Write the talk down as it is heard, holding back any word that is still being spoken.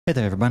Hey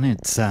there everyone,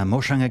 it's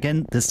Moshang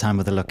again, this time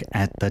with a look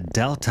at the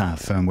Delta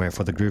firmware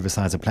for the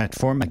Groovesizer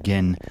platform.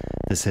 Again,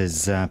 this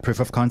is proof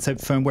of concept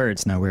firmware.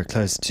 It's nowhere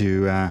close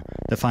to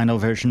the final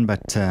version,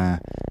 but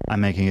I'm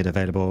making it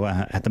available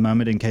at the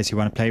moment in case you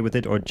want to play with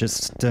it or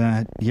just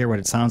hear what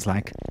it sounds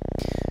like.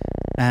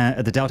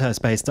 The Delta is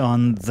based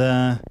on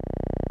the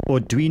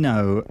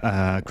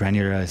Arduino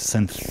granular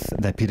synth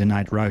that Peter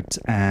Knight wrote,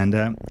 and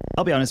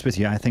I'll be honest with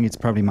you, I think it's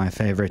probably my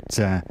favorite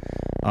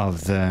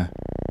of the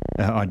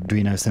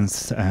Arduino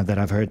synths that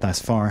I've heard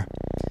thus far.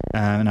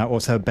 And I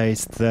also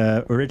based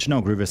the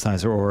original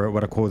Groovesizer, or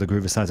what I call the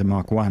Groovesizer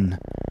Mark 1,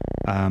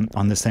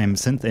 on the same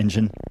synth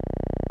engine.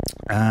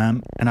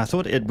 And I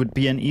thought it would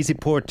be an easy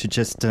port to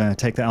just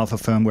take the alpha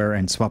firmware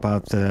and swap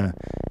out the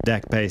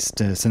DAC-based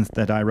synth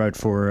that I wrote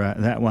for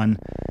that one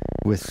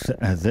with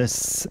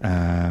this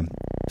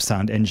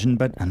sound engine,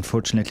 but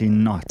unfortunately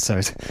not. So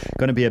it's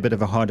going to be a bit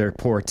of a harder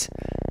port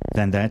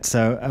than that.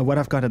 So what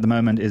I've got at the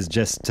moment is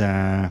just,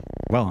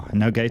 well,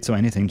 no gates or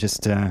anything,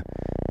 just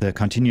the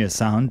continuous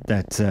sound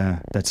that's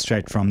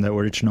straight from the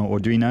original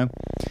Arduino.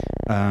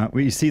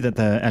 We see that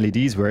the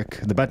LEDs work.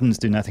 The buttons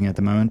do nothing at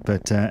the moment,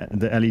 but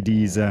the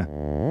LEDs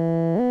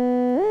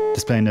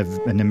displaying a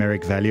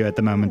numeric value at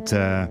the moment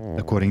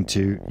according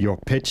to your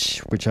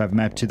pitch, which I've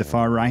mapped to the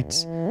far right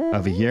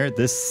over here.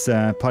 This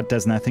pod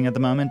does nothing at the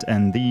moment,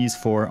 and these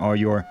four are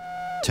your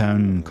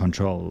tone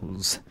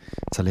controls.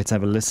 So let's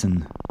have a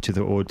listen to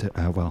the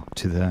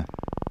to the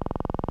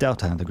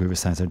Delta, the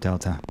Groovesizer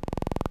Delta.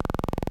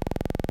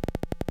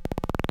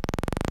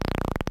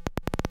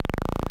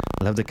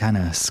 I love the kind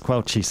of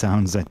squelchy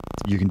sounds that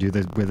you can do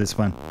with this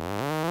one.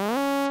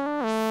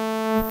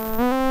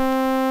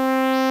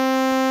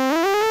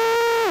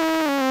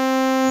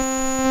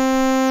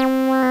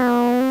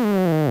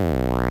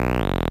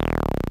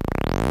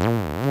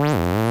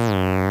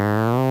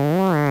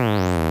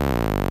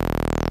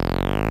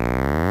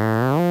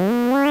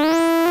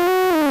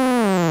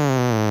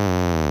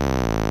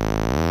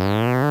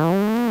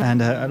 And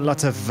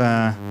lots of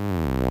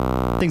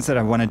things that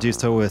I want to do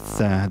still with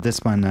this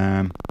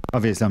one.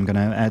 Obviously, I'm going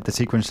to add the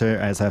sequencer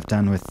as I've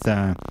done with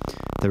the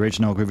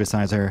original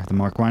Groovesizer, the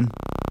Mark 1.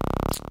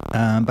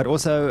 But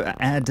also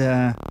add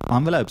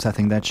envelopes. I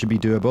think that should be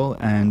doable.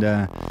 And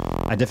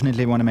I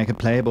definitely want to make a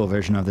playable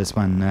version of this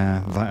one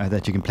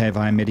that you can play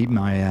via MIDI.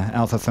 My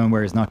alpha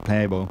firmware is not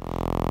playable.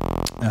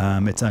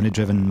 It's only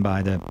driven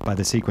by the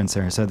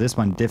sequencer. So this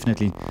one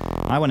definitely,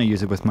 I want to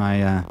use it with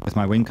my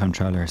Wing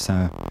controller.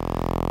 So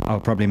I'll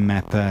probably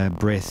map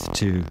breath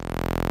to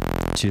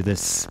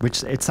this,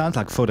 which it sounds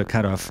like photo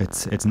cutoff.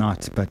 It's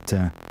not, but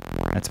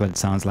that's what it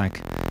sounds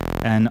like.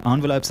 And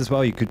envelopes as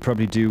well, you could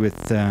probably do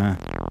with,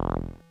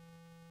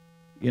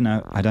 you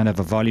know, I don't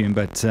have a volume,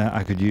 but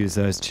I could use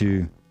those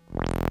to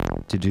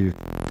do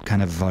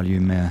kind of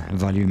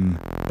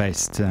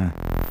volume-based,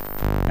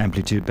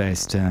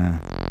 amplitude-based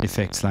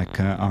effects like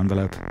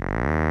envelope.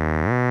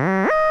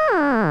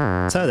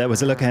 So that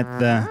was a look at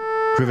the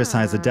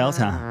Groovesizer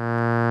Delta.